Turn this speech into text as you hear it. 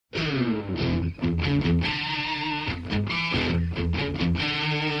Welcome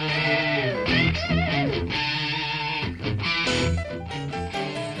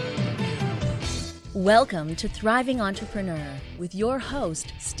to Thriving Entrepreneur with your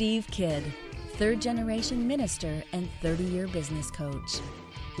host, Steve Kidd, third-generation minister and 30-year business coach.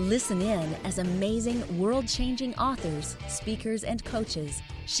 Listen in as amazing, world-changing authors, speakers, and coaches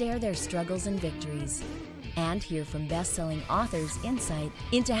share their struggles and victories. And hear from best-selling authors' insight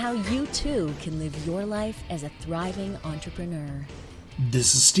into how you too can live your life as a thriving entrepreneur.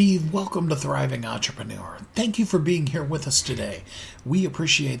 This is Steve. Welcome to Thriving Entrepreneur. Thank you for being here with us today. We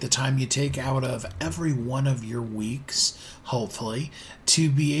appreciate the time you take out of every one of your weeks, hopefully, to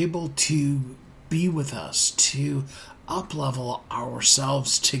be able to be with us, to uplevel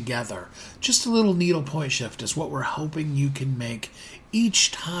ourselves together. Just a little needle point shift is what we're hoping you can make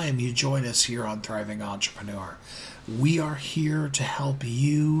each time you join us here on Thriving Entrepreneur. We are here to help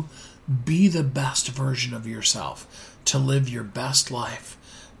you be the best version of yourself, to live your best life,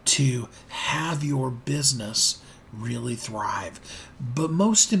 to have your business really thrive. But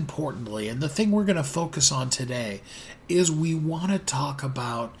most importantly, and the thing we're going to focus on today, is we want to talk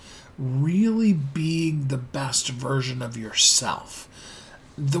about really being the best version of yourself.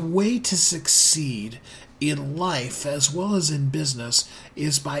 The way to succeed in life as well as in business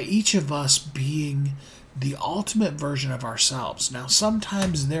is by each of us being the ultimate version of ourselves. Now,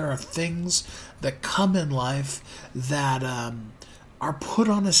 sometimes there are things that come in life that are put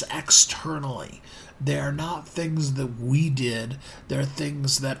on us externally. They are not things that we did. They're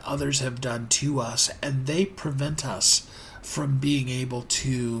things that others have done to us, and they prevent us from being able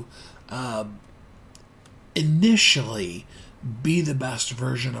to initially be the best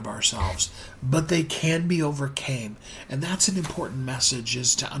version of ourselves, but they can be overcame. And that's an important message,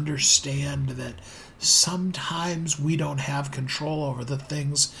 is to understand that sometimes we don't have control over the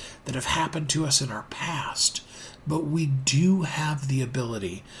things that have happened to us in our past, but we do have the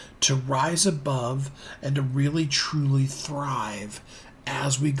ability to rise above and to really truly thrive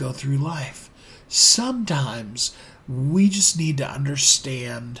as we go through life. Sometimes we just need to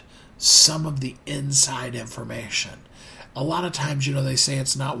understand some of the inside information. A lot of times, they say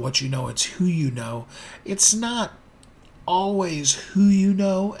it's not what you know, it's who you know. It's not always who you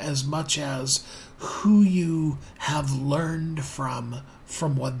know as much as who you have learned from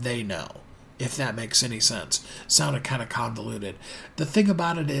what they know, if that makes any sense. Sounded kind of convoluted. The thing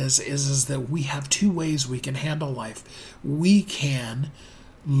about it is that we have two ways we can handle life. We can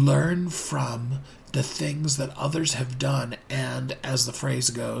learn from the things that others have done and, as the phrase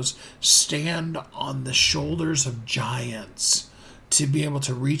goes, stand on the shoulders of giants to be able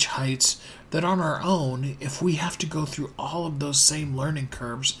to reach heights that on our own, if we have to go through all of those same learning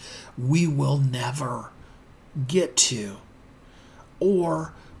curves, we will never get to.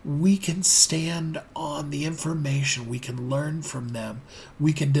 Or we can stand on the information, we can learn from them,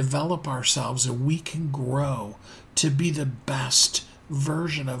 we can develop ourselves, and we can grow to be the best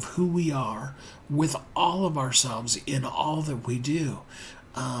version of who we are with all of ourselves in all that we do.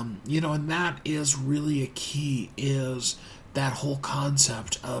 And that is really a key, is that whole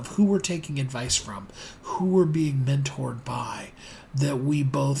concept of who we're taking advice from, who we're being mentored by, that we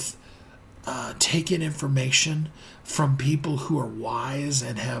both take in information from people who are wise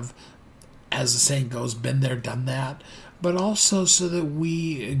and have, as the saying goes, been there, done that, but also so that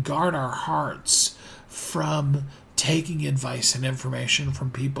we guard our hearts from taking advice and information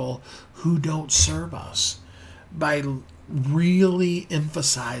from people who don't serve us, by really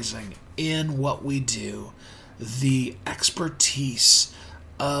emphasizing in what we do the expertise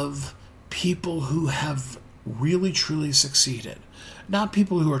of people who have really truly succeeded. Not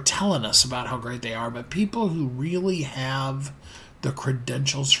people who are telling us about how great they are, but people who really have the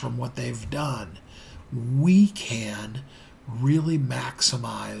credentials from what they've done. We can really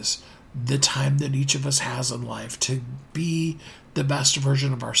maximize the time that each of us has in life to be the best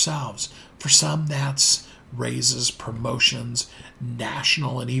version of ourselves. For some, that's raises, promotions,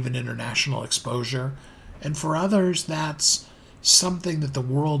 national and even international exposure. And for others, that's something that the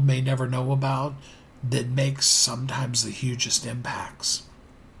world may never know about that makes sometimes the hugest impacts.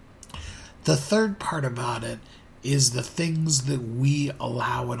 The third part about it is the things that we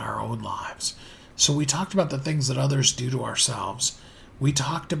allow in our own lives. So we talked about the things that others do to ourselves. We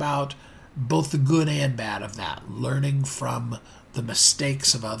talked about both the good and bad of that, learning from the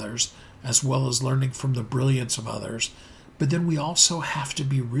mistakes of others as well as learning from the brilliance of others. But then we also have to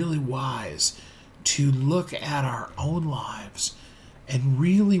be really wise to look at our own lives and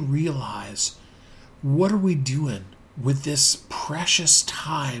really realize, what are we doing with this precious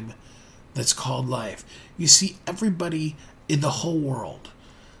time that's called life? You see, everybody in the whole world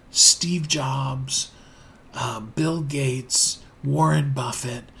Steve Jobs, Bill Gates, Warren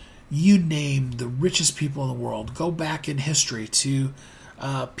Buffett, you name the richest people in the world. Go back in history to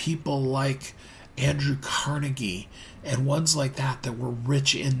people like Andrew Carnegie and ones like that were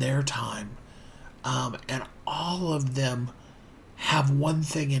rich in their time. And all of them have one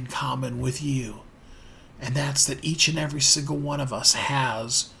thing in common with you, and that's that each and every single one of us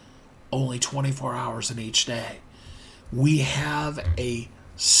has only 24 hours in each day. We have a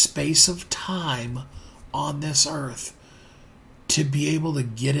space of time on this earth to be able to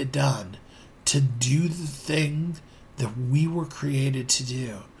get it done, to do the thing that we were created to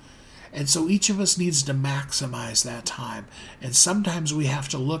do. And so each of us needs to maximize that time. And sometimes we have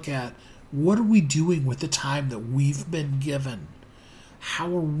to look at, what are we doing with the time that we've been given?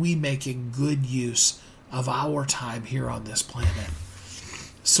 How are we making good use of our time here on this planet?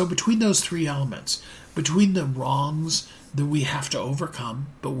 So between those three elements, between the wrongs that we have to overcome,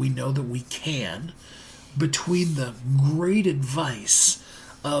 but we know that we can, between the great advice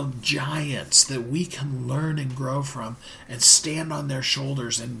of giants that we can learn and grow from and stand on their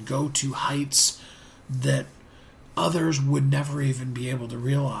shoulders and go to heights that others would never even be able to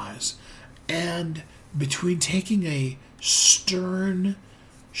realize, and between taking a stern,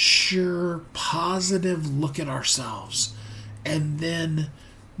 sure, positive look at ourselves and then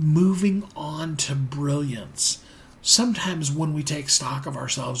moving on to brilliance. Sometimes when we take stock of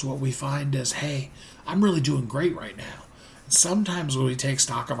ourselves, what we find is, hey, I'm really doing great right now. Sometimes when we take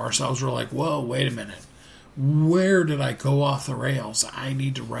stock of ourselves, we're like, whoa, wait a minute. Where did I go off the rails? I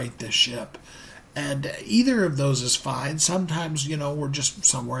need to right this ship. And either of those is fine. Sometimes, we're just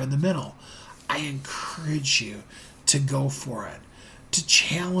somewhere in the middle. I encourage you to go for it, to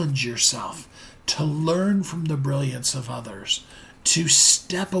challenge yourself, to learn from the brilliance of others, to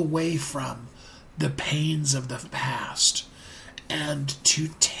step away from the pains of the past, and to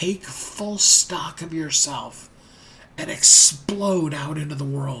take full stock of yourself and explode out into the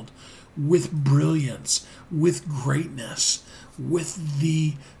world with brilliance, with greatness, with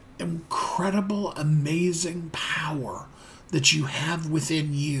the incredible, amazing power that you have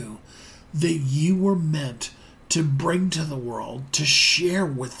within you, that you were meant to bring to the world, to share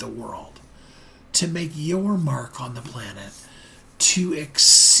with the world, to make your mark on the planet, to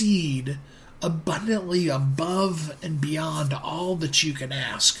exceed abundantly above and beyond all that you can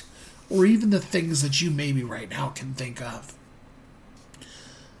ask, or even the things that you maybe right now can think of.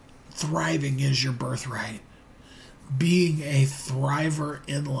 Thriving is your birthright. Being a thriver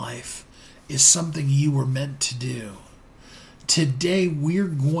in life is something you were meant to do. Today we're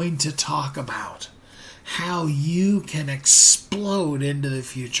going to talk about how you can explode into the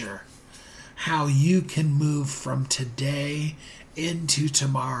future, how you can move from today into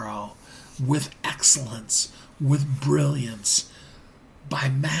tomorrow with excellence, with brilliance, by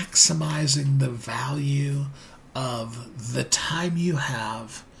maximizing the value of the time you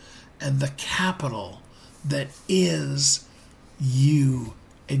have and the capital that is you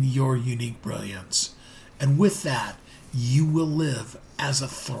and your unique brilliance. And with that, you will live as a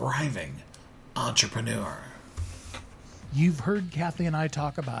thriving entrepreneur. You've heard Kathy and I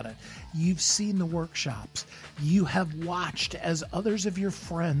talk about it. You've seen the workshops. You have watched as others of your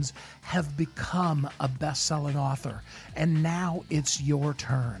friends have become a best-selling author. And now it's your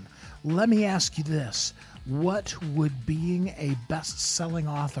turn. Let me ask you this. What would being a best-selling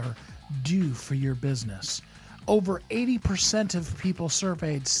author do for your business? Over 80% of people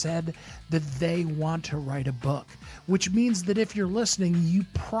surveyed said that they want to write a book, which means that if you're listening, you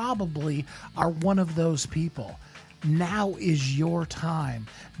probably are one of those people. Now is your time,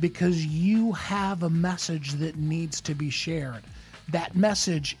 because you have a message that needs to be shared. That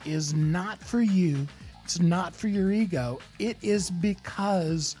message is not for you. It's not for your ego. It is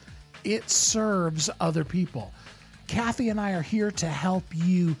because it serves other people. Kathy and I are here to help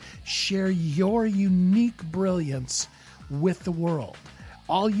you share your unique brilliance with the world.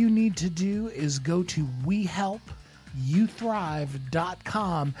 All you need to do is go to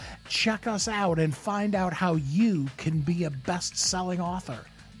WeHelpYouThrive.com, check us out, and find out how you can be a best-selling author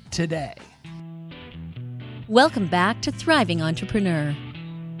today. Welcome back to Thriving Entrepreneur.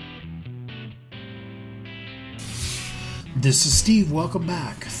 This is Steve. Welcome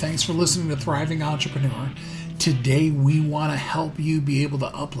back. Thanks for listening to Thriving Entrepreneur. Today we want to help you be able to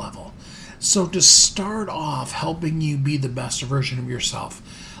uplevel. So to start off helping you be the best version of yourself,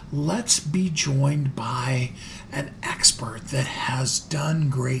 let's be joined by an expert that has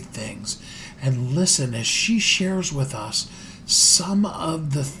done great things, and listen as she shares with us some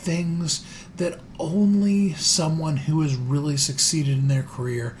of the things that only someone who has really succeeded in their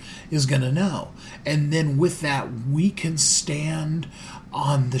career is going to know. And then with that, we can stand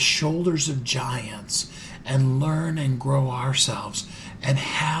on the shoulders of giants and learn and grow ourselves and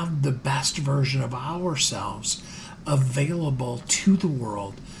have the best version of ourselves available to the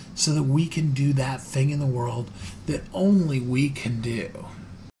world so that we can do that thing in the world that only we can do.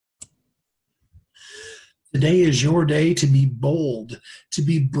 Today is your day to be bold, to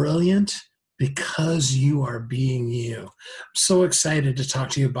be brilliant, because you are being you. I'm so excited to talk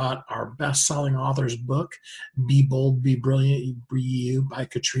to you about our best-selling author's book, Be Bold, Be Brilliant, Be You by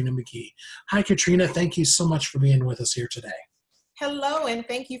Katrina McGhee. Hi, Katrina. Thank you so much for being with us here today. Hello, and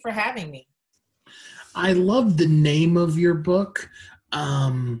thank you for having me. I love the name of your book.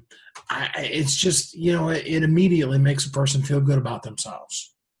 It's just, it immediately makes a person feel good about themselves.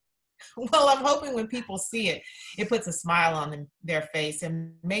 Well, I'm hoping when people see it, it puts a smile on their face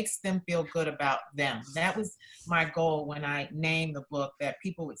and makes them feel good about them. That was my goal when I named the book, that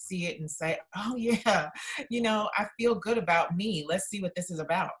people would see it and say, oh yeah, I feel good about me. Let's see what this is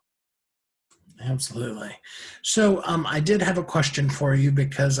about. Absolutely. So I did have a question for you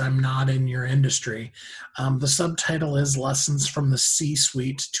because I'm not in your industry. The subtitle is Lessons from the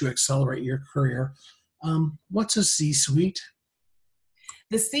C-Suite to Accelerate Your Career. What's a C-Suite?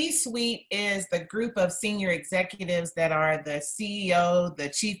 The C-Suite is the group of senior executives that are the CEO, the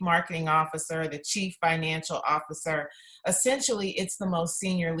chief marketing officer, the chief financial officer. Essentially, it's the most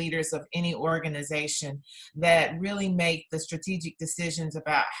senior leaders of any organization that really make the strategic decisions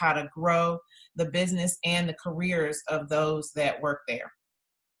about how to grow the business and the careers of those that work there.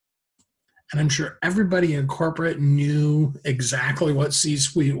 And I'm sure everybody in corporate knew exactly what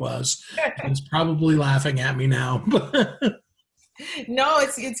C-Suite was. It's probably laughing at me now. No,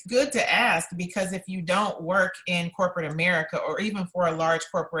 it's good to ask, because if you don't work in corporate America or even for a large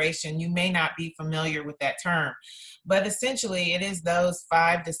corporation, you may not be familiar with that term. But essentially, it is those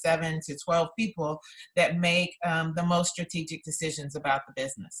 5 to 7 to 12 people that make the most strategic decisions about the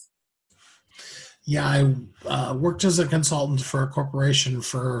business. Yeah, I worked as a consultant for a corporation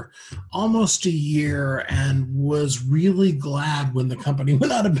for almost a year and was really glad when the company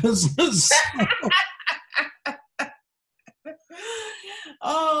went out of business.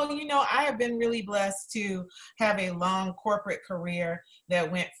 Oh, I have been really blessed to have a long corporate career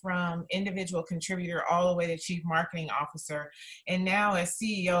that went from individual contributor all the way to chief marketing officer. And now as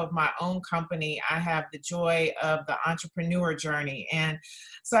CEO of my own company, I have the joy of the entrepreneur journey. And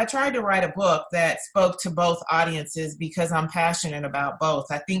so I tried to write a book that spoke to both audiences because I'm passionate about both.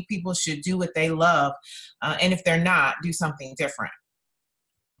 I think people should do what they love. And if they're not, do something different.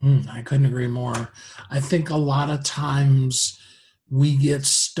 I couldn't agree more. I think a lot of times we get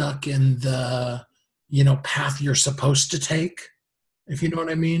stuck in the, path you're supposed to take, if you know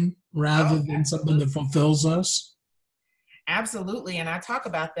what I mean, rather than something that fulfills us. Absolutely. And I talk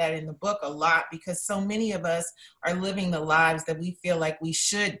about that in the book a lot, because so many of us are living the lives that we feel like we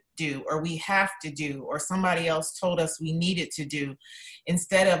should do, or we have to do, or somebody else told us we needed to do,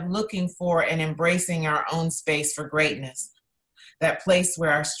 instead of looking for and embracing our own space for greatness. That place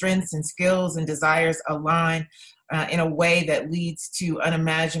where our strengths and skills and desires align in a way that leads to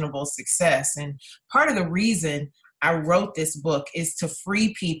unimaginable success. And part of the reason I wrote this book is to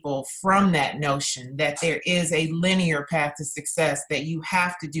free people from that notion that there is a linear path to success, that you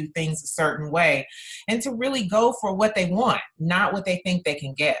have to do things a certain way, and to really go for what they want, not what they think they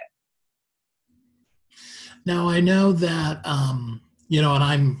can get. Now, I know that, and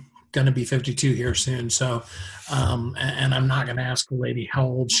I'm going to be 52 here soon, so, and I'm not going to ask a lady how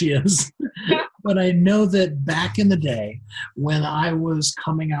old she is. But I know that back in the day when I was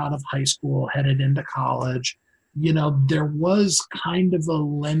coming out of high school, headed into college, there was kind of a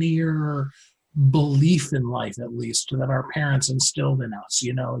linear belief in life, at least, that our parents instilled in us.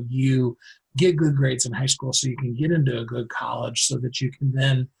 You get good grades in high school so you can get into a good college so that you can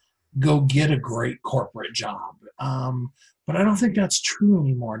then go get a great corporate job. But I don't think that's true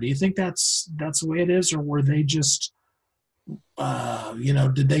anymore. Do you think that's the way it is, or were they just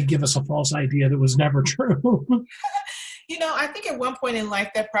did they give us a false idea that was never true? I think at one point in life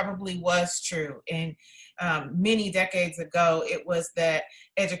that probably was true. And many decades ago, it was that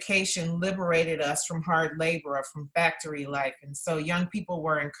education liberated us from hard labor or from factory life. And so young people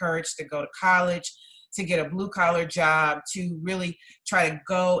were encouraged to go to college, to get a blue-collar job, to really try to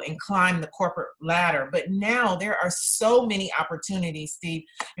go and climb the corporate ladder. But now there are so many opportunities, Steve.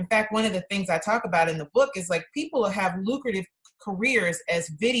 In fact, one of the things I talk about in the book is like people have lucrative careers as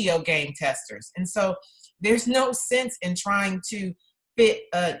video game testers. And so there's no sense in trying to fit,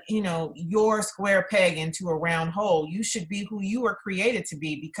 your square peg into a round hole. You should be who you were created to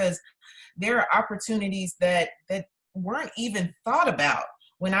be, because there are opportunities that weren't even thought about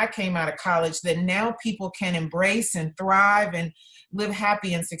when I came out of college that now people can embrace and thrive and live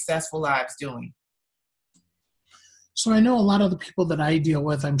happy and successful lives doing. So I know a lot of the people that I deal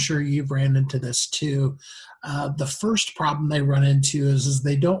with, I'm sure you've ran into this too. The first problem they run into is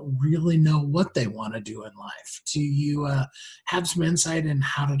they don't really know what they want to do in life. Do you have some insight in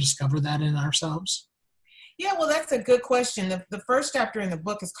how to discover that in ourselves? Yeah, well, that's a good question. The first chapter in the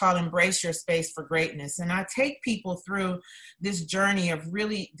book is called Embrace Your Space for Greatness. And I take people through this journey of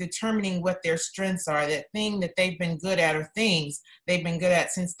really determining what their strengths are, that thing that they've been good at or things they've been good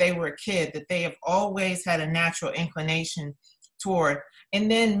at since they were a kid, that they have always had a natural inclination toward,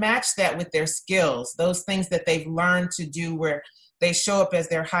 and then match that with their skills, those things that they've learned to do where they show up as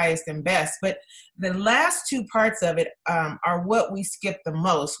their highest and best. But the last two parts of it are what we skip the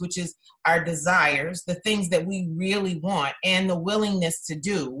most, which is our desires, the things that we really want, and the willingness to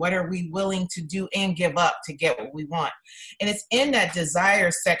do. What are we willing to do and give up to get what we want? And it's in that desire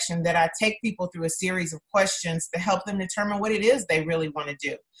section that I take people through a series of questions to help them determine what it is they really want to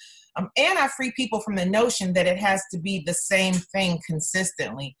do. And I free people from the notion that it has to be the same thing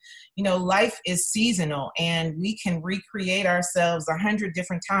consistently. You know, life is seasonal and we can recreate ourselves 100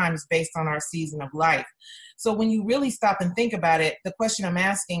 different times based on our season of life. So when you really stop and think about it, the question I'm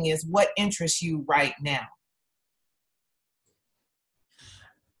asking is, what interests you right now?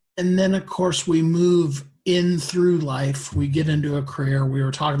 And then, of course, we move in through life. We get into a career. We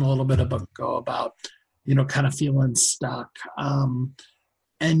were talking a little bit ago about, kind of feeling stuck.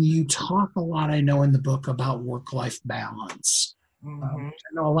 And you talk a lot, I know, in the book about work-life balance. Mm-hmm.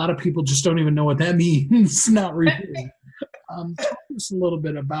 I know a lot of people just don't even know what that means, not really. Talk to us a little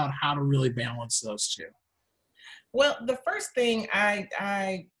bit about how to really balance those two. Well, the first thing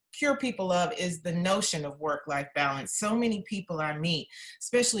I cure people of is the notion of work-life balance. So many people I meet,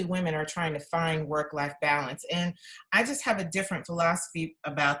 especially women, are trying to find work-life balance. And I just have a different philosophy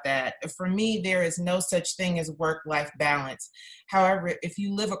about that. For me, there is no such thing as work-life balance. However, if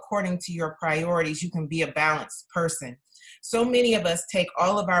you live according to your priorities, you can be a balanced person. So many of us take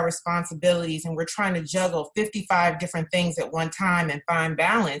all of our responsibilities and we're trying to juggle 55 different things at one time and find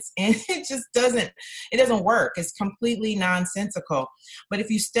balance. And it just doesn't work. It's completely nonsensical. But if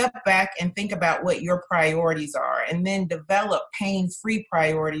you step back and think about what your priorities are and then develop pain-free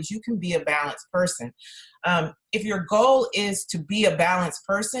priorities, you can be a balanced person. If your goal is to be a balanced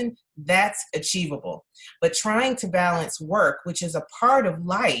person, that's achievable. But trying to balance work, which is a part of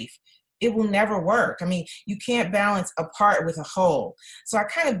life, it will never work. I mean, you can't balance a part with a whole. So I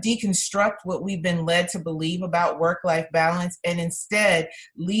kind of deconstruct what we've been led to believe about work-life balance and instead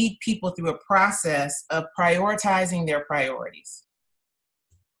lead people through a process of prioritizing their priorities.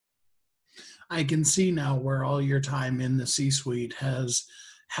 I can see now where all your time in the C-suite has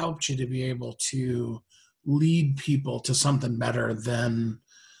helped you to be able to lead people to something better than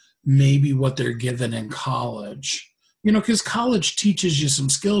maybe what they're given in college. Because college teaches you some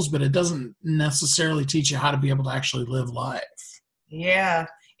skills, but it doesn't necessarily teach you how to be able to actually live life. Yeah,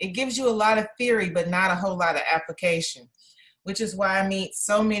 it gives you a lot of theory, but not a whole lot of application, which is why I meet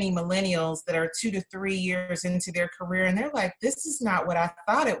so many millennials that are 2 to 3 years into their career, and they're like, this is not what I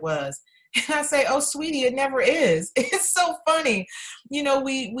thought it was. And I say, oh, sweetie, it never is. It's so funny.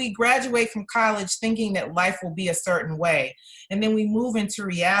 We graduate from college thinking that life will be a certain way. And then we move into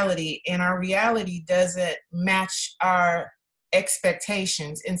reality and our reality doesn't match our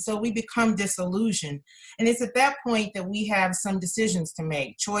expectations. And so we become disillusioned. And it's at that point that we have some decisions to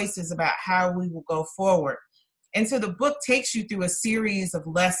make, choices about how we will go forward. And so the book takes you through a series of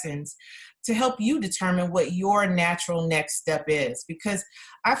lessons to help you determine what your natural next step is. Because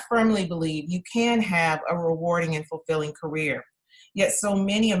I firmly believe you can have a rewarding and fulfilling career. Yet so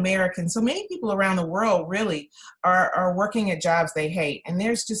many Americans, so many people around the world really are working at jobs they hate. And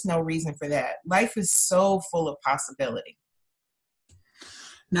there's just no reason for that. Life is so full of possibility.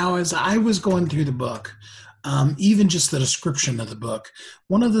 Now, as I was going through the book, even just the description of the book,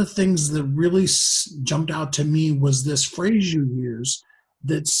 one of the things that really jumped out to me was this phrase you use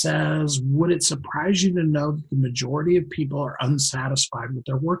that says, would it surprise you to know that the majority of people are unsatisfied with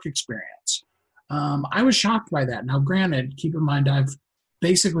their work experience? I was shocked by that. Now, granted, keep in mind, I've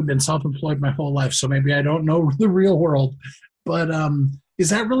basically been self-employed my whole life, so maybe I don't know the real world. But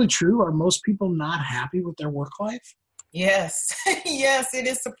is that really true? Are most people not happy with their work life? Yes, yes, it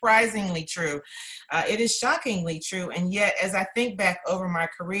is surprisingly true. It is shockingly true. And yet, as I think back over my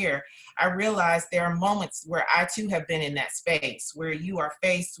career, I realize there are moments where I too have been in that space where you are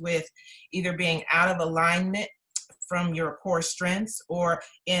faced with either being out of alignment from your core strengths, or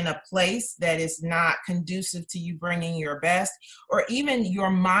in a place that is not conducive to you bringing your best, or even your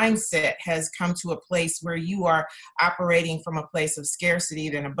mindset has come to a place where you are operating from a place of scarcity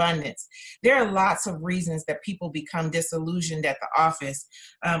than abundance. There are lots of reasons that people become disillusioned at the office,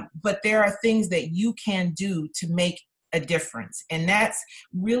 but there are things that you can do to make a difference. And that's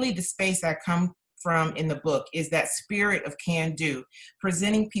really the space I come from in the book, is that spirit of can do,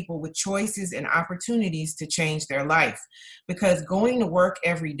 presenting people with choices and opportunities to change their life. Because going to work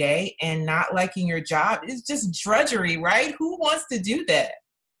every day and not liking your job is just drudgery, right? Who wants to do that?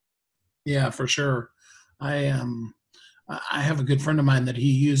 Yeah, for sure. I have a good friend of mine that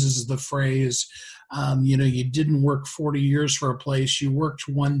he uses the phrase, you didn't work 40 years for a place, you worked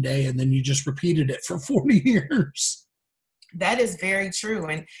one day and then you just repeated it for 40 years. That is very true.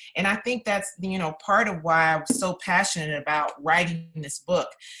 And I think that's, part of why I'm so passionate about writing this book,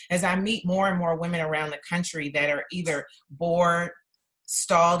 as I meet more and more women around the country that are either bored,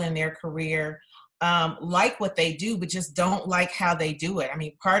 stalled in their career, like what they do, but just don't like how they do it. I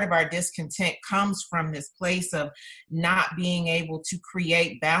mean, part of our discontent comes from this place of not being able to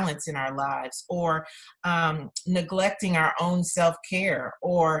create balance in our lives, or neglecting our own self-care,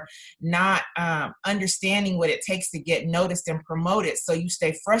 or not understanding what it takes to get noticed and promoted. So you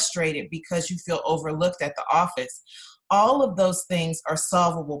stay frustrated because you feel overlooked at the office. All of those things are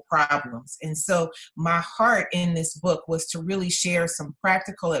solvable problems. And so my heart in this book was to really share some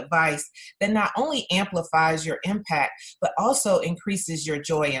practical advice that not only amplifies your impact, but also increases your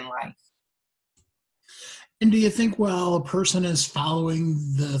joy in life. And do you think while a person is following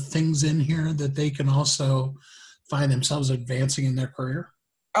the things in here that they can also find themselves advancing in their career?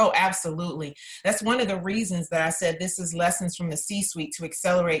 Oh, absolutely. That's one of the reasons that I said this is lessons from the C-suite to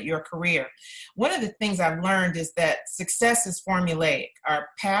accelerate your career. One of the things I've learned is that success is formulaic. Our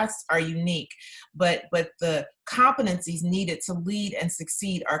paths are unique, but the competencies needed to lead and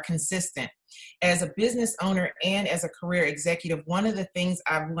succeed are consistent. As a business owner and as a career executive, one of the things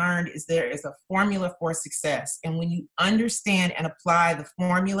I've learned is there is a formula for success. And when you understand and apply the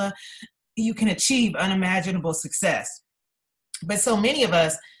formula, you can achieve unimaginable success. But so many of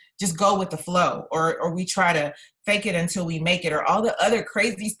us just go with the flow, or we try to fake it until we make it, or all the other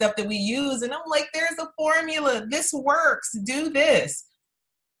crazy stuff that we use. And I'm like, there's a formula. This works. Do this.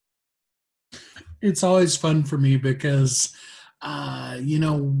 It's always fun for me because, I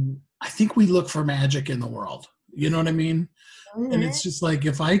think we look for magic in the world. You know what I mean? Mm-hmm. And it's just like,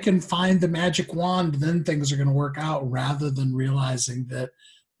 if I can find the magic wand, then things are going to work out, rather than realizing that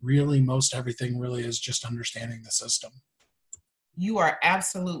really most everything really is just understanding the system. You are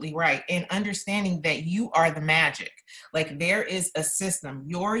absolutely right. And understanding that you are the magic. Like, there is a system.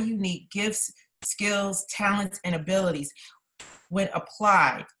 Your unique gifts, skills, talents, and abilities, when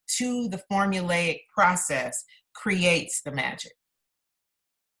applied to the formulaic process, creates the magic.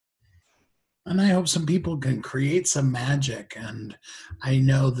 And I hope some people can create some magic. And I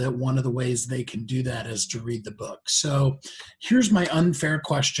know that one of the ways they can do that is to read the book. So here's my unfair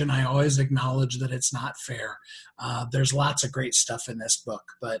question. I always acknowledge that it's not fair. There's lots of great stuff in this book.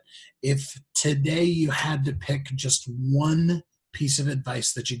 But if today you had to pick just one piece of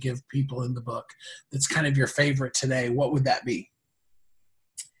advice that you give people in the book that's kind of your favorite today, what would that be?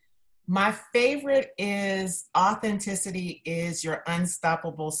 My favorite is authenticity is your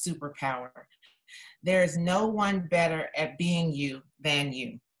unstoppable superpower. There is no one better at being you than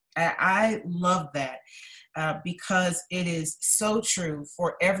you. I love that because it is so true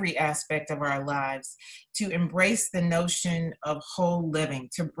for every aspect of our lives, to embrace the notion of whole living,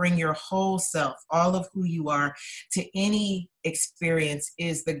 to bring your whole self, all of who you are, to any experience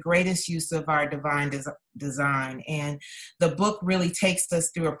is the greatest use of our divine design. And the book really takes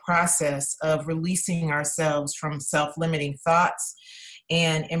us through a process of releasing ourselves from self-limiting thoughts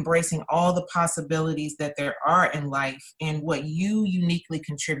and embracing all the possibilities that there are in life and what you uniquely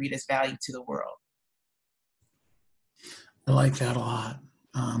contribute as value to the world. I like that a lot.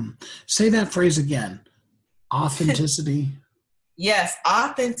 Say that phrase again. Authenticity. Yes,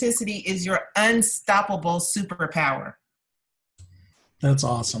 authenticity is your unstoppable superpower. That's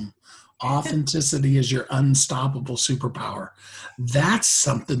awesome. Authenticity is your unstoppable superpower. That's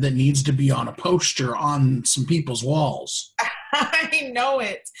something that needs to be on a poster on some people's walls. I know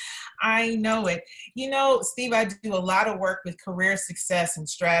it. I know it. Steve, I do a lot of work with career success and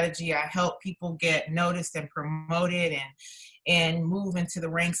strategy. I help people get noticed and promoted and move into the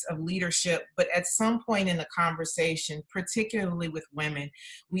ranks of leadership. But at some point in the conversation, particularly with women,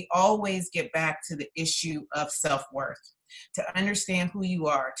 we always get back to the issue of self-worth. To understand who you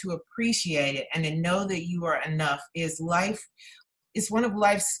are, to appreciate it, and to know that you are enough is life is one of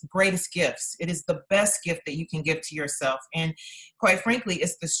life's greatest gifts. It is the best gift that you can give to yourself. And quite frankly,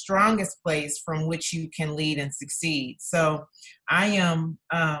 it's the strongest place from which you can lead and succeed. So I am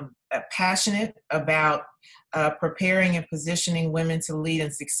passionate about preparing and positioning women to lead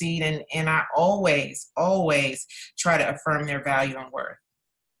and succeed. And I always try to affirm their value and worth.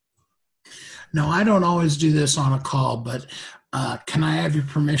 Now, I don't always do this on a call, but can I have your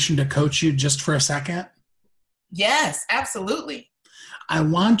permission to coach you just for a second? Yes, absolutely. I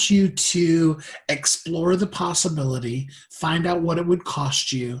want you to explore the possibility, find out what it would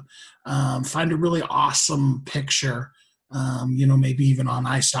cost you, find a really awesome picture, maybe even on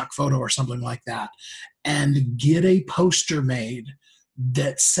iStock Photo or something like that, and get a poster made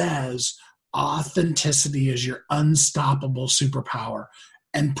that says authenticity is your unstoppable superpower,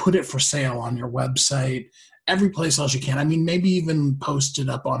 and put it for sale on your website, every place else you can. I mean, maybe even post it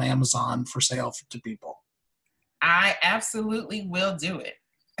up on Amazon for sale to people. I absolutely will do it.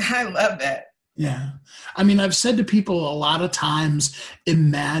 I love that. Yeah. I mean, I've said to people a lot of times,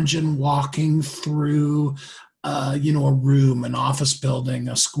 imagine walking through, a room, an office building,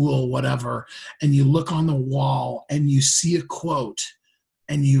 a school, whatever, and you look on the wall and you see a quote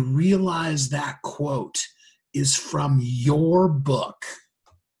and you realize that quote is from your book.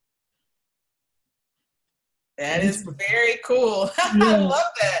 That is very cool. Yeah. I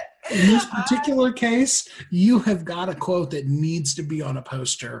love that. In this particular case, you have got a quote that needs to be on a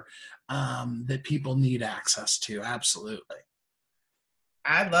poster that people need access to. Absolutely.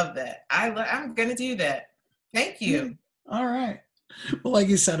 I love that. I'm going to do that. Thank you. All right. Well, like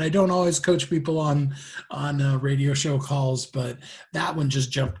you said, I don't always coach people on radio show calls, but that one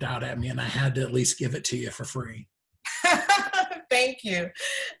just jumped out at me, and I had to at least give it to you for free. Thank you.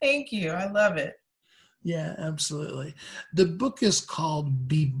 Thank you. I love it. Yeah, absolutely. The book is called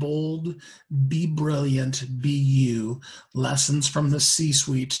Be Bold, Be Brilliant, Be You, Lessons from the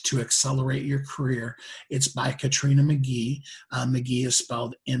C-Suite to Accelerate Your Career. It's by Katrina McGhee. McGhee is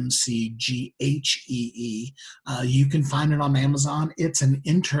spelled McGhee. You can find it on Amazon. It's an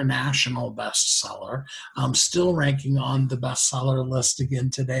international bestseller. I'm still ranking on the bestseller list again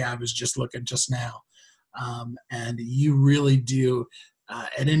today. I was just looking just now. And you really do,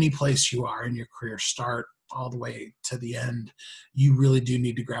 at any place you are in your career, start all the way to the end, you really do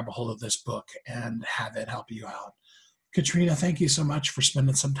need to grab a hold of this book and have it help you out. Katrina, thank you so much for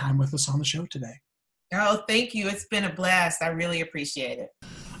spending some time with us on the show today. Oh, thank you. It's been a blast. I really appreciate it.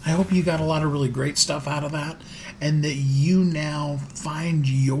 I hope you got a lot of really great stuff out of that, and that you now find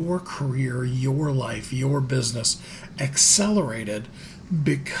your career, your life, your business accelerated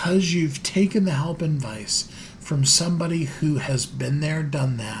because you've taken the help and advice from somebody who has been there,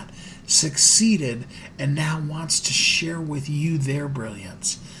 done that, succeeded, and now wants to share with you their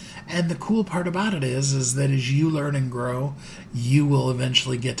brilliance. And the cool part about it is that as you learn and grow, you will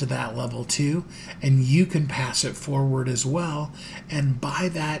eventually get to that level too, and you can pass it forward as well. And by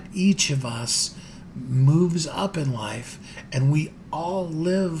that, each of us moves up in life, and we all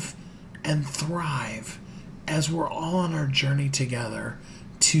live and thrive as we're all on our journey together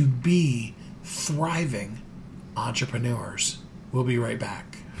to be thriving entrepreneurs. We'll be right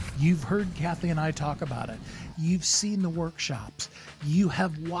back. You've heard Kathy and I talk about it. You've seen the workshops. You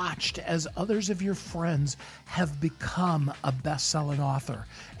have watched as others of your friends have become a best-selling author.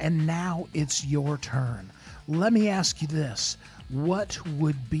 And now it's your turn. Let me ask you this. What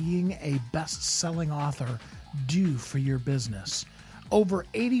would being a best-selling author do for your business? Over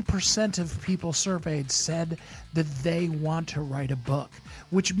 80% of people surveyed said that they want to write a book,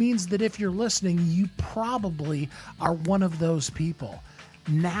 which means that if you're listening, you probably are one of those people.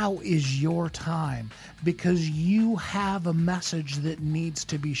 Now is your time, because you have a message that needs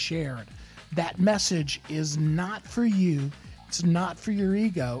to be shared. That message is not for you. It's not for your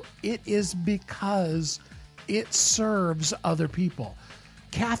ego. It is because it serves other people.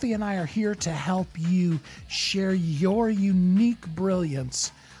 Kathy and I are here to help you share your unique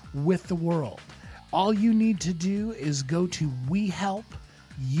brilliance with the world. All you need to do is go to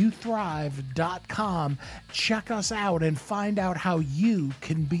WeHelpYouThrive.com, check us out, and find out how you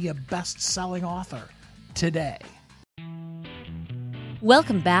can be a best-selling author today.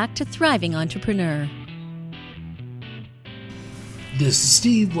 Welcome back to Thriving Entrepreneur. This is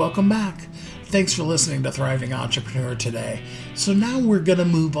Steve. Welcome back. Thanks for listening to Thriving Entrepreneur today. So now we're going to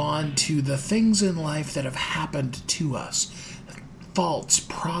move on to the things in life that have happened to us. Faults,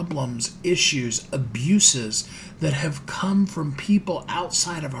 problems, issues, abuses that have come from people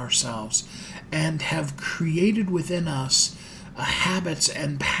outside of ourselves and have created within us habits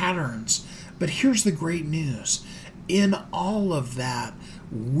and patterns. But here's the great news. In all of that,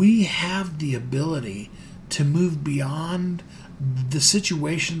 we have the ability to move beyond the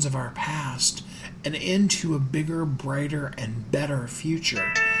situations of our past and into a bigger, brighter, and better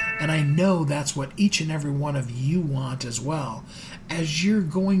future. And I know that's what each and every one of you want as well. As you're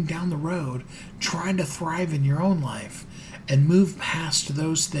going down the road, trying to thrive in your own life and move past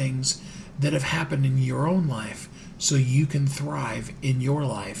those things that have happened in your own life so you can thrive in your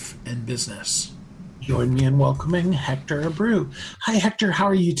life and business. Join me in welcoming Hector Abreu. Hi, Hector. How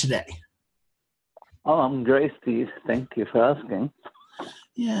are you today? Oh, I'm great, Steve. Thank you for asking.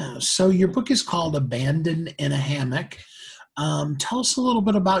 Yeah. So your book is called Abandoned in a Hammock. Tell us a little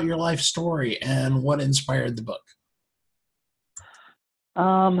bit about your life story and what inspired the book.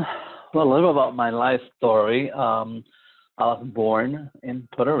 Well, a little about my life story. I was born in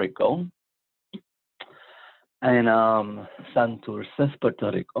Puerto Rico, in Santurce,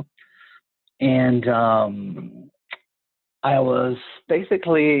 Puerto Rico. And I was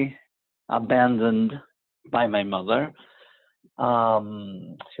basically abandoned by my mother.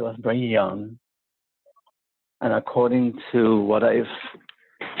 She was very young. And according to what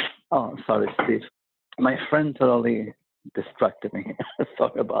oh, sorry, Steve. My friend totally distracted me.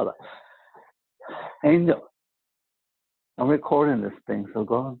 Sorry about that. Angel, I'm recording this thing, so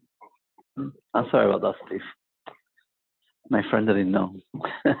go on. I'm sorry about that, Steve. My friend didn't know.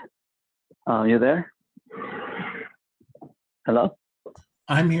 You there? Hello?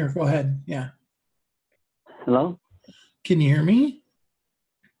 I'm here. Go ahead. Yeah. Hello? Can you hear me?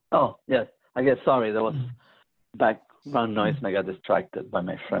 Oh, yes. I guess, sorry, there was background noise and I got distracted by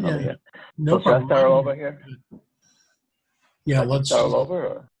my friend over here. No so problem. Should I start over here? Yeah, let's start over.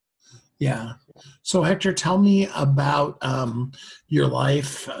 Or? Yeah. So Hector, tell me about your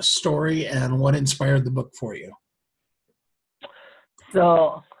life story and what inspired the book for you.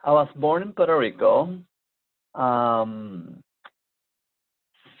 So I was born in Puerto Rico, Santurce,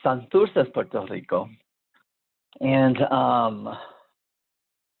 Puerto Rico. And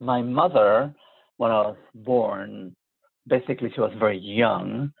my mother, when I was born, basically she was very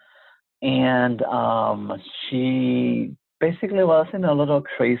young. And she basically was a little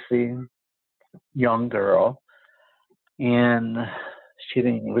crazy young girl. And she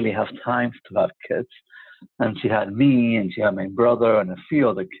didn't really have time to have kids. And she had me, and she had my brother, and a few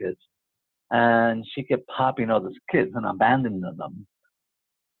other kids. And she kept popping all those kids and abandoning them.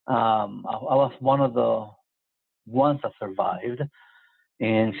 I was one of the ones that survived,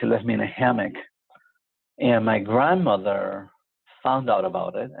 and she left me in a hammock. And my grandmother found out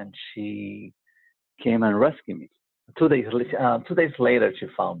about it, and she came and rescued me. 2 days later, she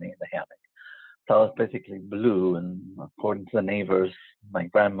found me in the hammock. So I was basically blue, and according to the neighbors, my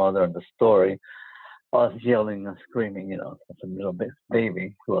grandmother, and the story, I was yelling and screaming, as a little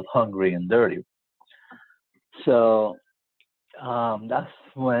baby who was hungry and dirty. So that's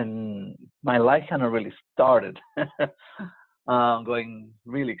when my life kind of really started going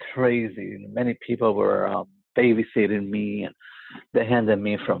really crazy. Many people were babysitting me, and they handed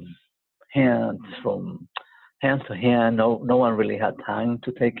me from hand to hand. No one really had time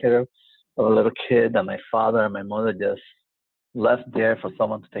to take care of a little kid, and my father and my mother just left there for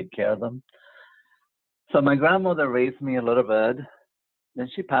someone to take care of them. So my grandmother raised me a little bit. Then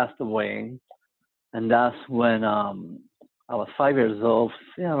she passed away, and that's when I was 5 years old.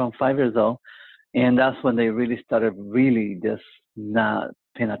 Yeah, around 5 years old, and that's when they really started just not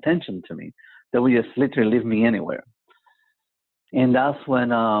paying attention to me. They would just literally leave me anywhere, and that's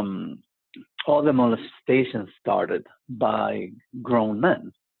when all the molestation started by grown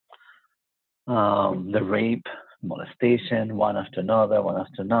men. The rape, molestation, one after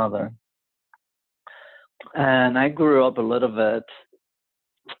another. And I grew up a little bit,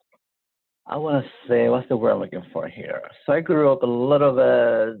 I want to say, what's the word I'm looking for here? So I grew up a little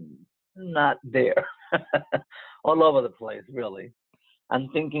bit not there, all over the place, really.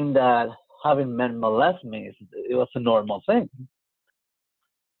 And thinking that having men molest me, it was a normal thing.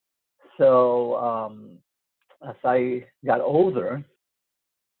 So as I got older,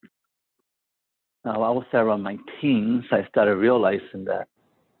 I was around my teens, I started realizing that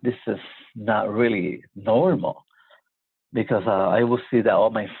this is not really normal, because I would see that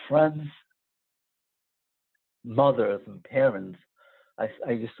all my friends, mothers and parents,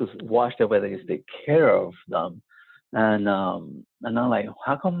 I used to watch the way they used to take care of them, and I'm like,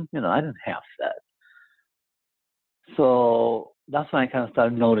 how come I didn't have that? So that's when I kind of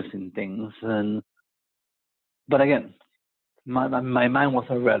started noticing things, but again, my mind was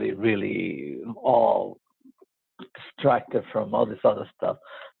already really all distracted from all this other stuff,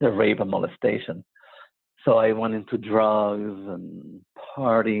 the rape and molestation. So I went into drugs and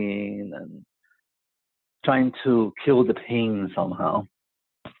partying and trying to kill the pain somehow.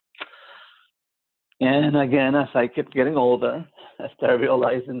 And again, as I kept getting older, I started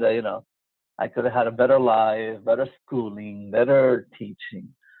realizing that, I could have had a better life, better schooling, better teaching.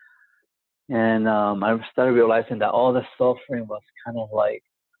 And I started realizing that all the suffering was kind of like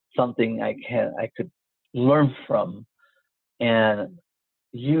something I could learn from and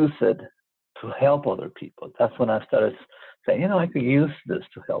use it to help other people. That's when I started saying, I could use this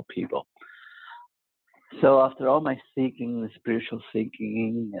to help people. So after all my seeking, spiritual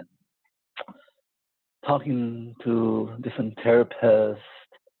seeking, and talking to different therapists,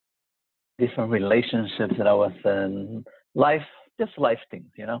 different relationships that I was in, just life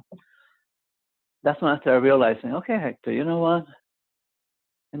things, That's when I started realizing, okay, Hector, you know what?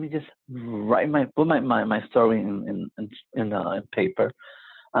 Let me just put my story in paper,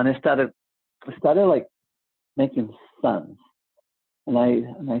 and it started like making sense. And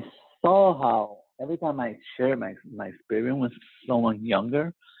I saw how every time I share my experience with someone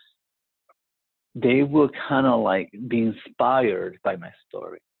younger, they will kind of like be inspired by my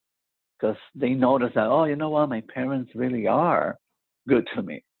story, because they notice that, oh, you know what, my parents really are good to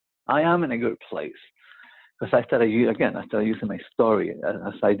me. I am in a good place. Because I started using my story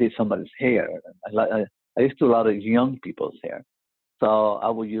as I did somebody's hair. I used to do a lot of young people's hair. So I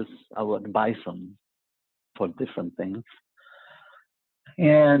would buy some for different things.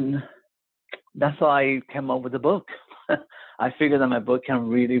 And that's how I came up with the book. I figured that my book can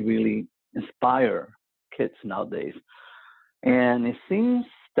really, really inspire kids nowadays. And it seems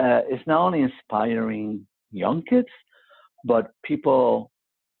that it's not only inspiring young kids, but people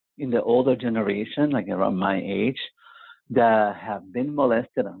in the older generation, like around my age, that have been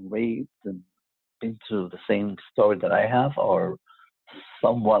molested and raped and been through the same story that I have, or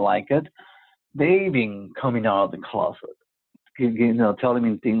somewhat like it. They've been coming out of the closet, telling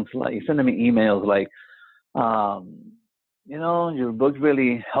me things like, sending me emails like, your book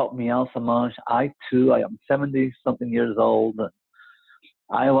really helped me out so much. I am 70 something years old. And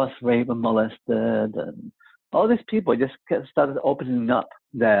I was raped and molested, and all these people just started opening up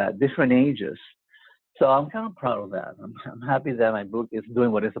the different ages. So I'm kind of proud of that. I'm happy that my book is doing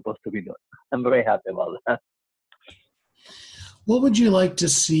what it's supposed to be doing. I'm very happy about that. What would you like to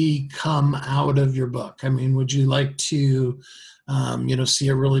see come out of your book? I mean, would you like to, see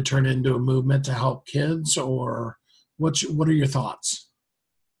it really turn into a movement to help kids, or what are your thoughts?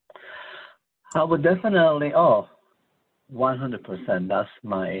 I would definitely, 100%. That's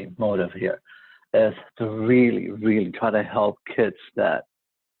my motive here, is to really, really try to help kids that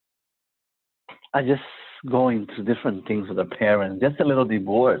are just going through different things with their parents, just a little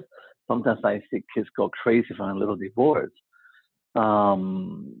divorce. Sometimes I see kids go crazy from a little divorce.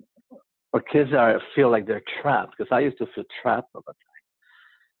 Or kids feel like they're trapped, because I used to feel trapped all the time.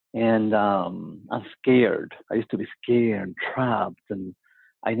 And I'm scared. I used to be scared, trapped, and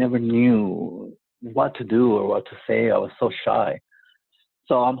I never knew what to do or what to say. I was so shy.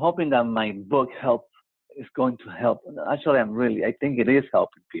 So I'm hoping that my book is going to help. Actually, I think it is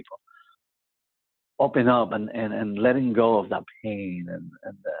helping people open up and letting go of that pain and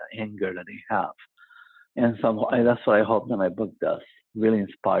the anger that they have. And so that's what I hope that my book does, really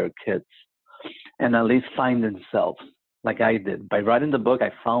inspire kids and at least find themselves like I did. By writing the book,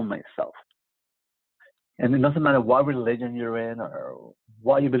 I found myself. And it doesn't matter what religion you're in or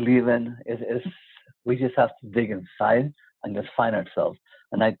what you believe in, we just have to dig inside and just find ourselves.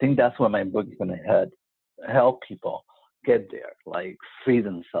 And I think that's where my book is going to help people get there, like free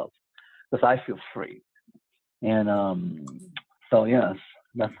themselves. Because I feel free. And so, yes,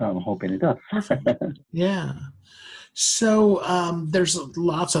 that's what I'm hoping it does. Perfect. Yeah. So there's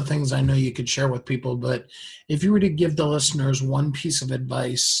lots of things I know you could share with people, but if you were to give the listeners one piece of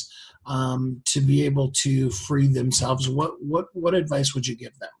advice to be able to free themselves, what advice would you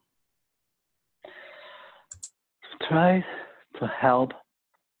give them? Try to help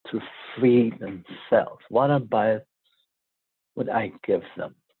to free themselves. What advice would I give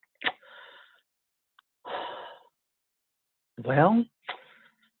them? Well,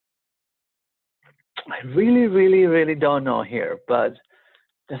 I really, really, really don't know here, but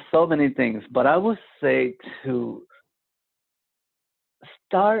there's so many things. But I would say to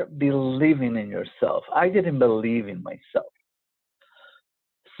start believing in yourself. I didn't believe in myself.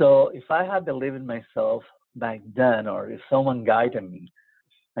 So if I had believed in myself back then, or if someone guided me,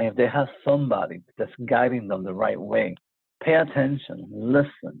 and if they have somebody that's guiding them the right way, pay attention,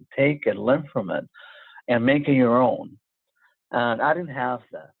 listen, take it, learn from it, and make it your own. And I didn't have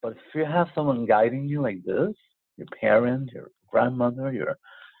that. But if you have someone guiding you like this, your parent, your grandmother, your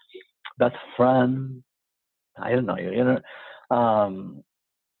best friend, I don't know,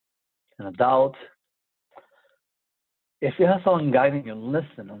 an adult, if you have someone guiding you,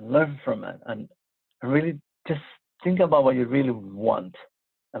 listen and learn from it and really just think about what you really want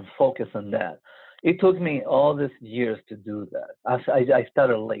and focus on that. It took me all these years to do that. I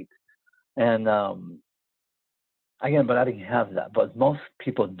started late, and again, but I didn't have that. But most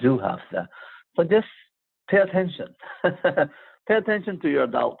people do have that. So just pay attention. Pay attention to your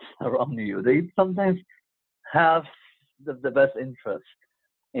adults around you. They sometimes have the best interest,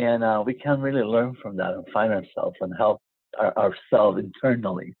 and we can really learn from that and find ourselves and help ourselves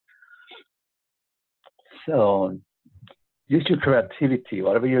internally. So use your creativity,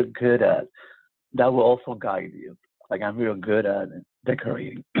 whatever you're good at. That will also guide you. Like I'm real good at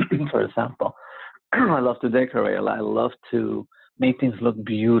decorating, for example. I love to decorate. I love to make things look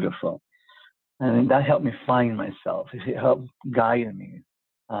beautiful. And that helped me find myself. It helped guide me.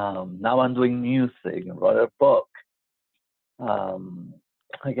 Now I'm doing music and wrote a book.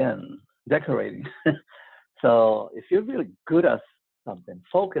 Again, decorating. So if you're really good at something,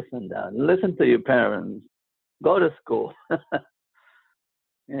 focus on that. Listen to your parents. Go to school.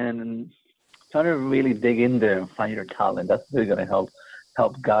 And try to really dig in there and find your talent. That's really going to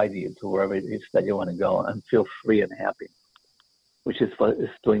help guide you to wherever it is that you want to go and feel free and happy, which is what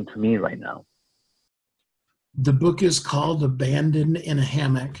it's doing to me right now. The book is called Abandoned in a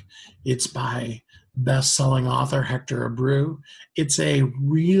Hammock. It's by best-selling author Hector Abreu. It's a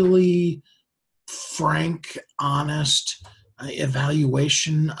really frank, honest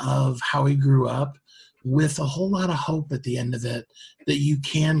evaluation of how he grew up, with a whole lot of hope at the end of it that you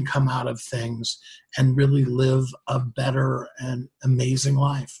can come out of things and really live a better and amazing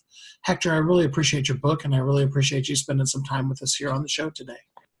life. Hector, I really appreciate your book, and I really appreciate you spending some time with us here on the show today.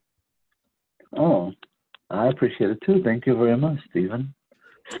 Oh, I appreciate it too. Thank you very much, Steve.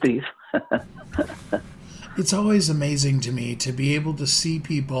 It's always amazing to me to be able to see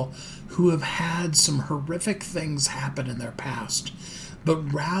people who have had some horrific things happen in their past,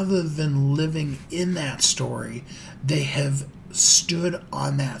 but rather than living in that story, they have stood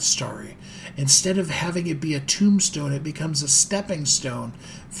on that story. Instead of having it be a tombstone, it becomes a stepping stone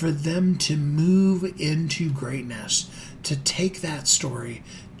for them to move into greatness, to take that story,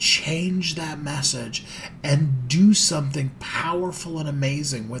 change that message, and do something powerful and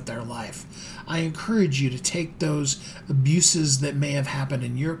amazing with their life. I encourage you to take those abuses that may have happened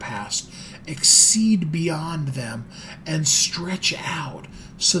in your past, exceed beyond them, and stretch out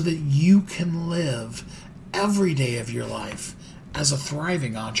so that you can live every day of your life as a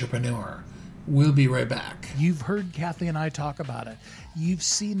thriving entrepreneur. We'll be right back. You've heard Kathy and I talk about it. You've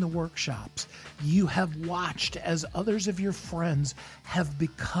seen the workshops. You have watched as others of your friends have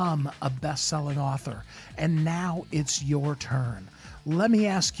become a best-selling author. And now it's your turn. Let me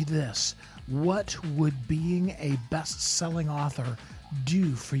ask you this. What would being a best-selling author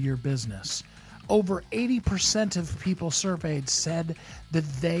do for your business? Over 80% of people surveyed said that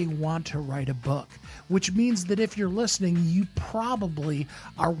they want to write a book, which means that if you're listening, you probably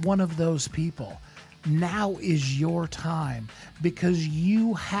are one of those people. Now is your time, because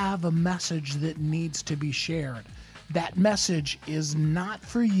you have a message that needs to be shared. That message is not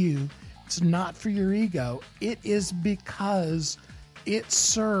for you. It's not for your ego. It is because it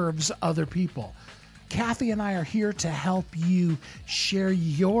serves other people. Kathy and I are here to help you share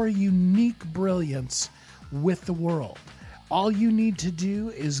your unique brilliance with the world. All you need to do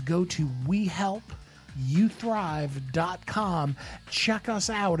is go to WeHelpYouThrive.com, check us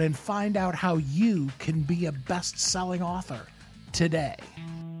out, and find out how you can be a best-selling author today.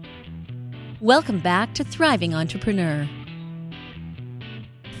 Welcome back to Thriving Entrepreneur.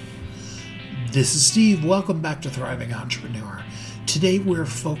 This is Steve. Welcome back to Thriving Entrepreneur. Today we're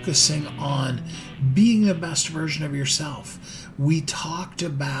focusing on being the best version of yourself. We talked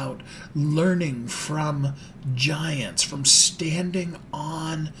about learning from giants, from standing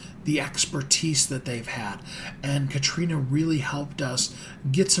on the expertise that they've had. And Katrina really helped us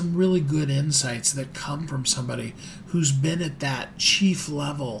get some really good insights that come from somebody who's been at that chief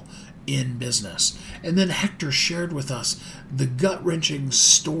level in business. And then Hector shared with us the gut-wrenching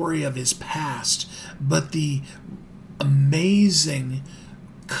story of his past, but the amazing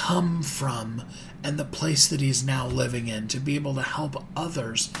come from and the place that he's now living in, to be able to help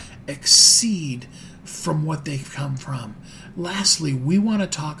others exceed from what they've come from. Lastly, we want to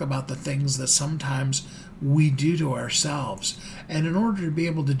talk about the things that sometimes we do to ourselves. And in order to be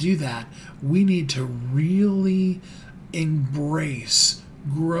able to do that, we need to really embrace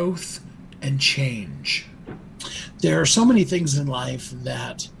growth and change. There are so many things in life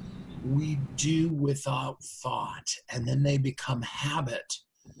that we do without thought, and then they become habit.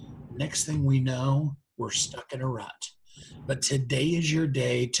 Next thing we know, we're stuck in a rut. but today is your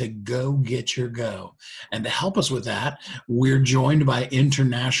day to go get your go. And to help us with that, we're joined by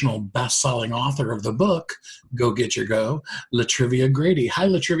international best-selling author of the book, Go Get Your Go, LaTrivia Grady. Hi,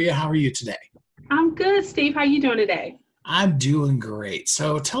 LaTrivia. How are you today? I'm good, Steve. How you doing today? I'm doing great.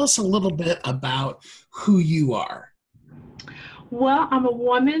 So tell us a little bit about who you are. Well, I'm a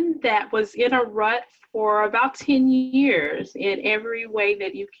woman that was in a rut for about 10 years in every way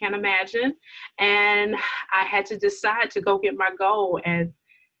that you can imagine. And I had to decide to go get my goal, and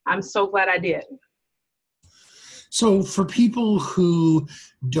I'm so glad I did. So for people who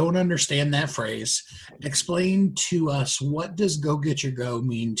don't understand that phrase, explain to us, what does go get your go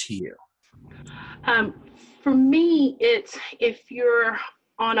mean to you? For me, it's if you're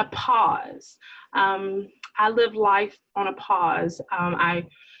on a pause. I live life on a pause. I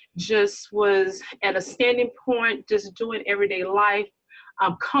just was at a standing point, just doing everyday life.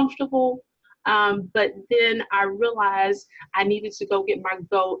 I'm comfortable, but then I realized I needed to go get my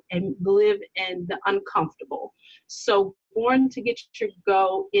go and live in the uncomfortable. So going to get your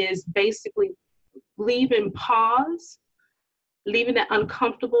go is basically leaving pause, leaving the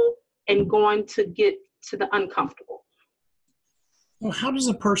uncomfortable, and going to get to the uncomfortable. Well, how does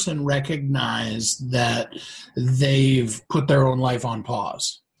a person recognize that they've put their own life on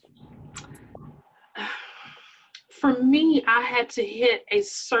pause? For me, I had to hit a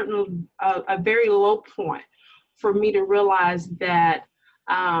very low point for me to realize that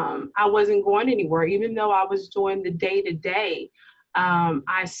I wasn't going anywhere. Even though I was doing the day-to-day,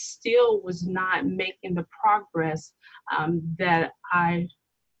 I still was not making the progress that I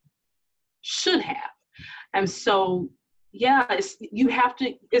should have. And so, yeah, it's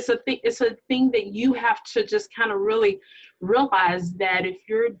a thing that you have to just kind of really realize that if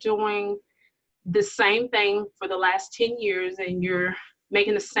you're doing the same thing for the last 10 years and you're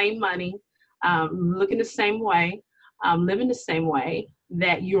making the same money, looking the same way, living the same way,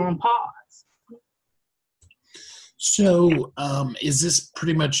 that you're on pause. So is this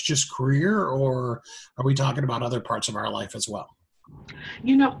pretty much just career, or are we talking about other parts of our life as well?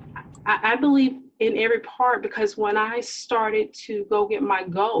 You know, I believe in every part, because when I started to go get my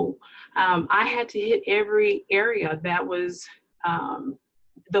goal, I had to hit every area that was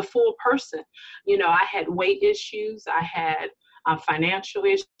the full person. You know, I had weight issues, I had financial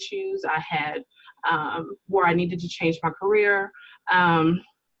issues, I had where I needed to change my career,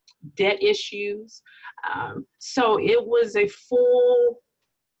 debt issues. So it was it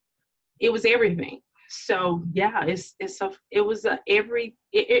was everything. So yeah, in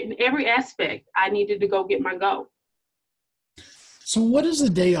every aspect I needed to go get my go. So what does a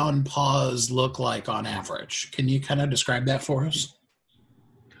day on pause look like on average? Can you kind of describe that for us?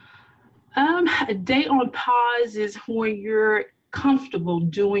 A day on pause is when you're comfortable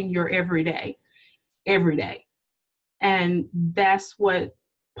doing your every day. And that's what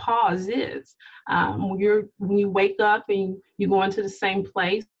pause is. When you wake up and you go into the same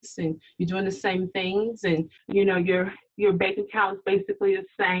place and you're doing the same things, and you know your bank account is basically the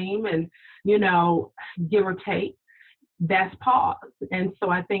same, and you know, give or take, that's pause. And so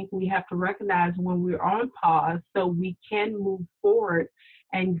I think we have to recognize when we're on pause so we can move forward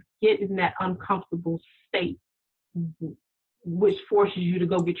and get in that uncomfortable state, which forces you to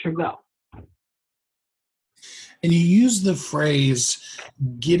go get your go. And you use the phrase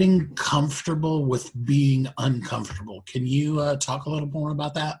getting comfortable with being uncomfortable. Can you talk a little more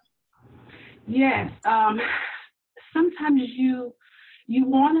about that? Yes. Sometimes you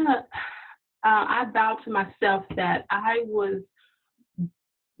want to, I vowed to myself that I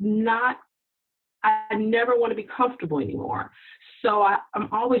never want to be comfortable anymore. So I'm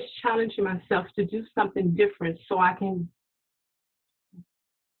always challenging myself to do something different so I can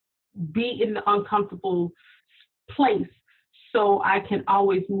be in the uncomfortable place so I can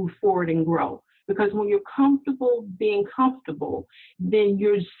always move forward and grow. Because when you're comfortable being comfortable, then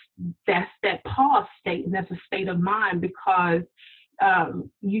that's that pause state, and that's a state of mind, because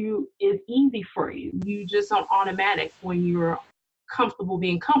it's easy for you. You just on automatic when you're comfortable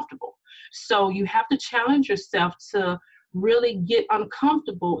being comfortable. So you have to challenge yourself to really get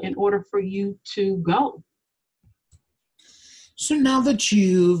uncomfortable in order for you to go. So now that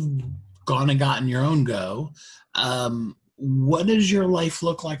you've gone and gotten your own go, what does your life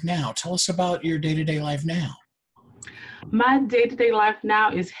look like now? Tell us about your day-to-day life now. My day-to-day life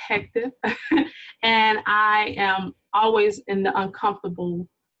now is hectic, and I am always in the uncomfortable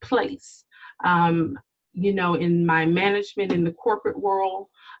place. You know, in my management in the corporate world,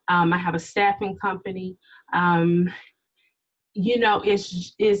 I have a staffing company. You know,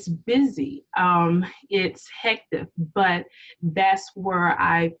 it's busy. It's hectic, but that's where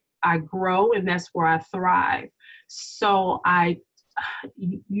I I grow and that's where I thrive. So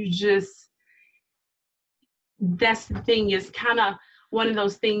that's the thing, is kind of one of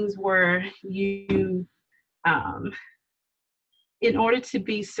those things where um, in order to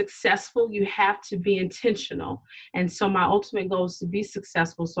be successful, you have to be intentional. And so my ultimate goal is to be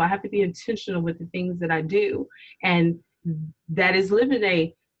successful. So I have to be intentional with the things that I do. And that is living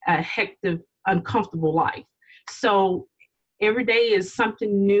a hectic, uncomfortable life. So every day is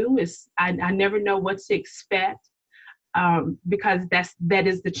something new. I never know what to expect, because that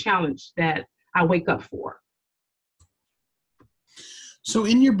is the challenge that I wake up for. So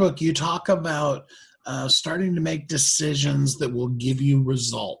in your book, you talk about starting to make decisions that will give you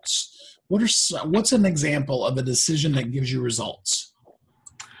results. What's an example of a decision that gives you results?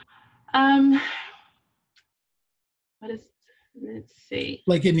 Let's see.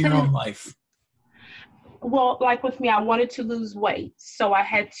 Like in your own life. Well, like with me, I wanted to lose weight. So I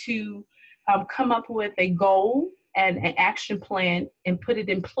had to come up with a goal and an action plan and put it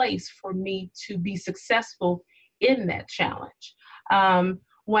in place for me to be successful in that challenge.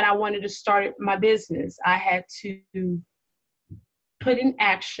 When I wanted to start my business, I had to put in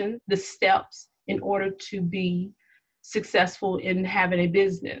action the steps in order to be successful in having a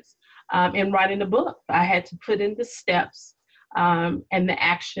business. In writing a book, I had to put in the steps and the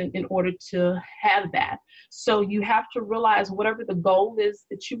action in order to have that. So you have to realize whatever the goal is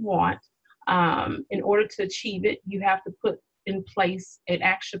that you want, in order to achieve it, you have to put in place an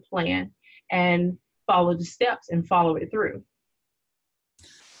action plan and follow the steps and follow it through.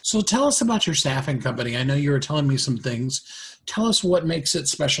 So tell us about your staffing company. I know you were telling me some things. Tell us what makes it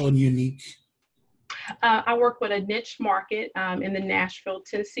special and unique. I work with a niche market in the Nashville,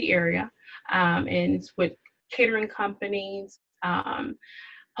 Tennessee area, and it's with catering companies,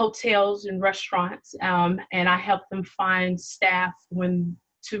 hotels and restaurants, and I help them find staff when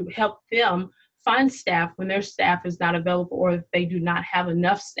their staff is not available or if they do not have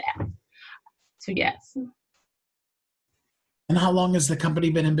enough staff. So yes. And how long has the company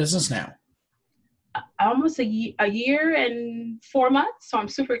been in business now? Almost a year and 4 months. So I'm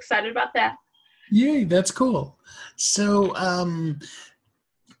super excited about that. Yay, that's cool. So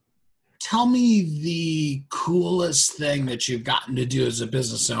tell me the coolest thing that you've gotten to do as a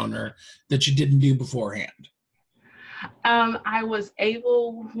business owner that you didn't do beforehand. I was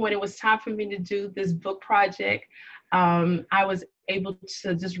able, when it was time for me to do this book project, I was able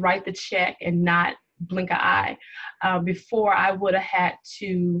to just write the check and not blink an eye. Before, I would have had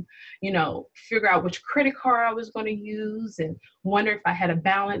to, figure out which credit card I was going to use and wonder if I had a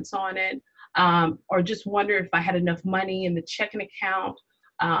balance on it, or just wonder if I had enough money in the checking account.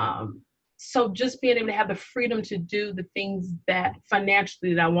 So just being able to have the freedom to do the things that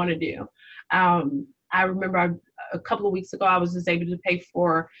financially that I want to do. I remember a couple of weeks ago, I was just able to pay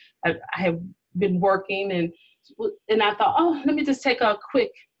for, I have been working and I thought, let me just take a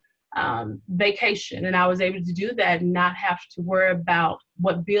quick vacation. And I was able to do that and not have to worry about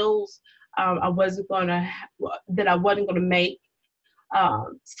what bills I wasn't going to make.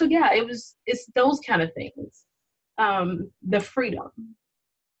 So yeah, it's those kind of things. The freedom.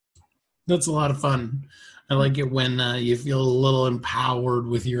 That's a lot of fun. I like it when you feel a little empowered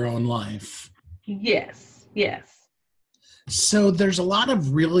with your own life. Yes. So there's a lot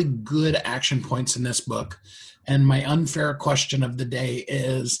of really good action points in this book. And my unfair question of the day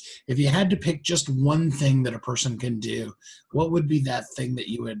is, if you had to pick just one thing that a person can do, what would be that thing that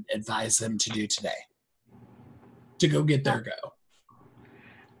you would advise them to do today to go get their go?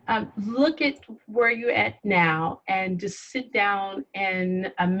 Look at where you're at now and just sit down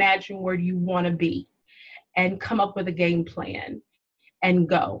and imagine where you want to be and come up with a game plan and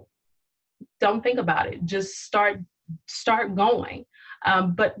go. Don't think about it. Just start going.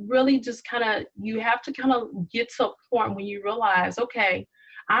 But really just you have to get to a point when you realize, okay,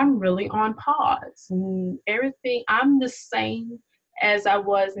 I'm really on pause and everything. I'm the same as I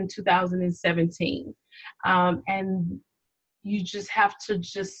was in 2017. And you just have to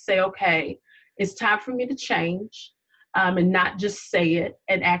just say, okay, it's time for me to change, and not just say it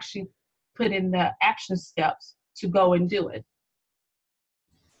and actually put in the action steps to go and do it.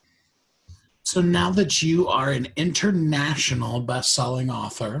 So now that you are an international best-selling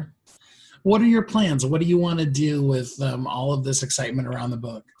author, what are your plans? What do you want to do with all of this excitement around the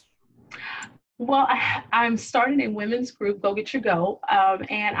book? Well, I'm starting a women's group, Go Get Your Go,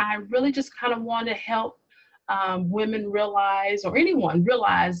 and I really just want to help women realize, or anyone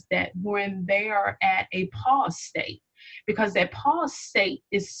realize, that when they are at a pause state, because that pause state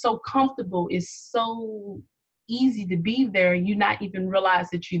is so comfortable, is so easy to be there, you not even realize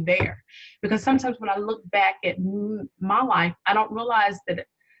that you're there. Because sometimes when I look back at my life, I don't realize that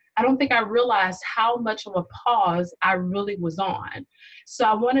I don't think I realized how much of a pause I really was on. So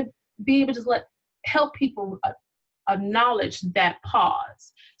I want to be able to help people acknowledge that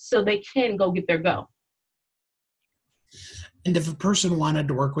pause so they can go get their go. And if a person wanted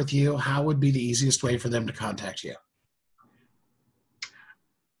to work with you, how would be the easiest way for them to contact you?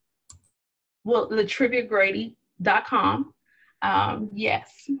 Well, LaTriviaGrady.com.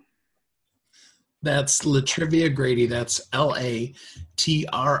 Yes. That's LaTrivia Grady. That's LaTrivia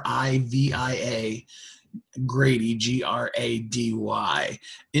Grady, Grady,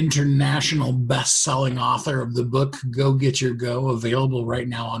 international best-selling author of the book Go Get Your Go, available right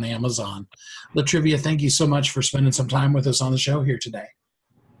now on Amazon. LaTrivia, thank you so much for spending some time with us on the show here today.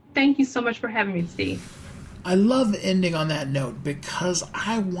 Thank you so much for having me, Steve. I love ending on that note because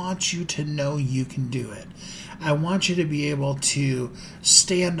I want you to know you can do it. I want you to be able to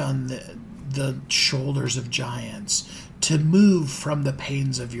stand on the shoulders of giants, to move from the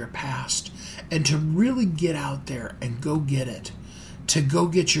pains of your past, and to really get out there and go get it, to go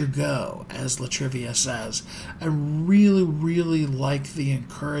get your go, as LaTrivia says. I really, really like the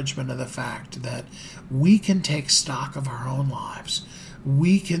encouragement of the fact that we can take stock of our own lives.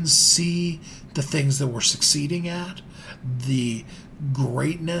 We can see the things that we're succeeding at, the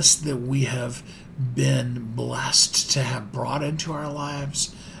greatness that we have been blessed to have brought into our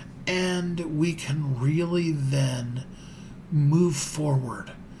lives, and we can really then move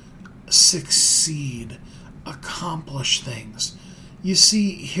forward, succeed, accomplish things. You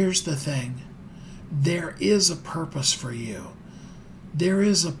see, here's the thing. There is a purpose for you. There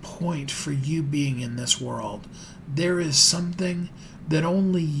is a point for you being in this world. There is something that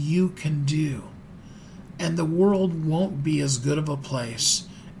only you can do. And the world won't be as good of a place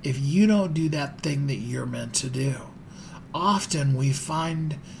if you don't do that thing that you're meant to do. Often we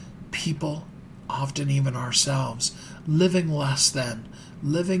find people, often even ourselves, living less than,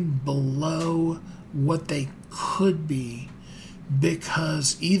 living below what they could be,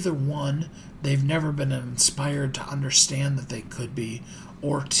 because either one, they've never been inspired to understand that they could be,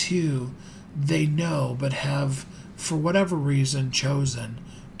 or two, they know but have, for whatever reason, chosen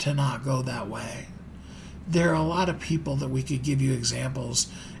to not go that way. There are a lot of people that we could give you examples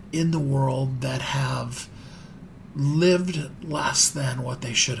in the world that have lived less than what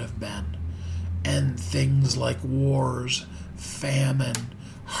they should have been. And things like wars, famine,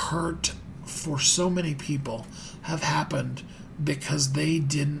 hurt for so many people have happened because they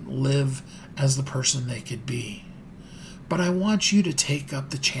didn't live as the person they could be. But I want you to take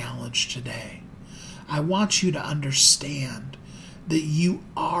up the challenge today. I want you to understand that you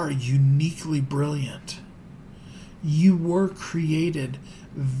are uniquely brilliant. You were created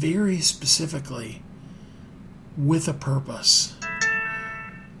very specifically with a purpose.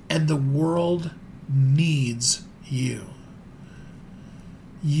 And the world needs you.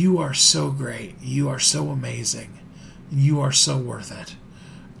 You are so great. You are so amazing. You are so worth it.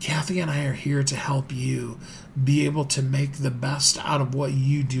 Kathy and I are here to help you be able to make the best out of what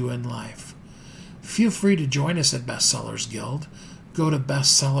you do in life. Feel free to join us at Bestsellers Guild. Go to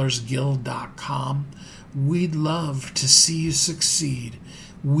bestsellersguild.com. We'd love to see you succeed.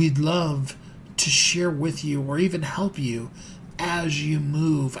 We'd love to share with you or even help you as you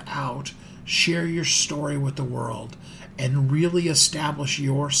move out. Share your story with the world and really establish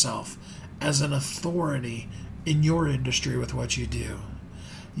yourself as an authority in your industry with what you do.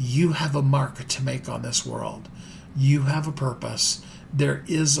 You have a mark to make on this world. You have a purpose. There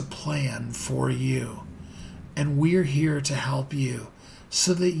is a plan for you. And we're here to help you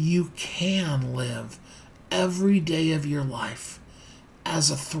so that you can live every day of your life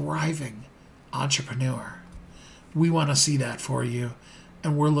as a thriving entrepreneur. We want to see that for you,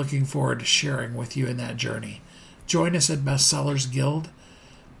 and we're looking forward to sharing with you in that journey. Join us at Bestsellers Guild,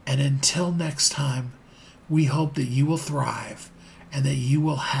 and until next time, we hope that you will thrive and that you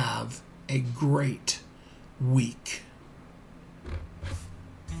will have a great week.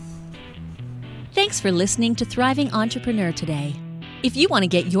 Thanks for listening to Thriving Entrepreneur today. If you want to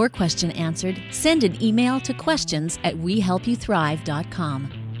get your question answered, send an email to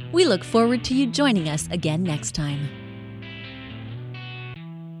questions@wehelpyouthrive.com. We look forward to you joining us again next time.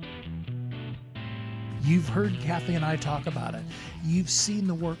 You've heard Kathy and I talk about it. You've seen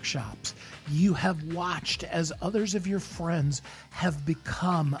the workshops. You have watched as others of your friends have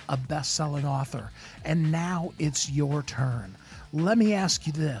become a best-selling author. And now it's your turn. Let me ask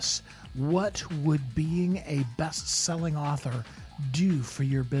you this. What would being a best-selling author do for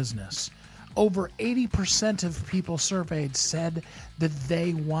your business? Over 80% of people surveyed said that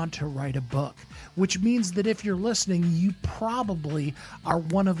they want to write a book, which means that if you're listening, you probably are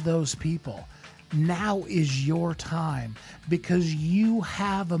one of those people. Now is your time, because you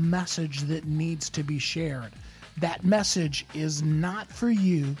have a message that needs to be shared. That message is not for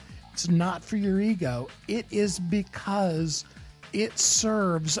you. It's not for your ego. It is because it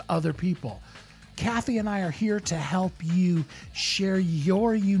serves other people. Kathy and I are here to help you share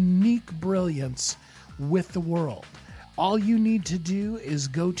your unique brilliance with the world. All you need to do is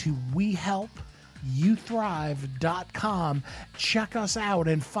go to WeHelpYouThrive.com, check us out,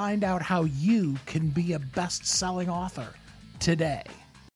 and find out how you can be a best-selling author today.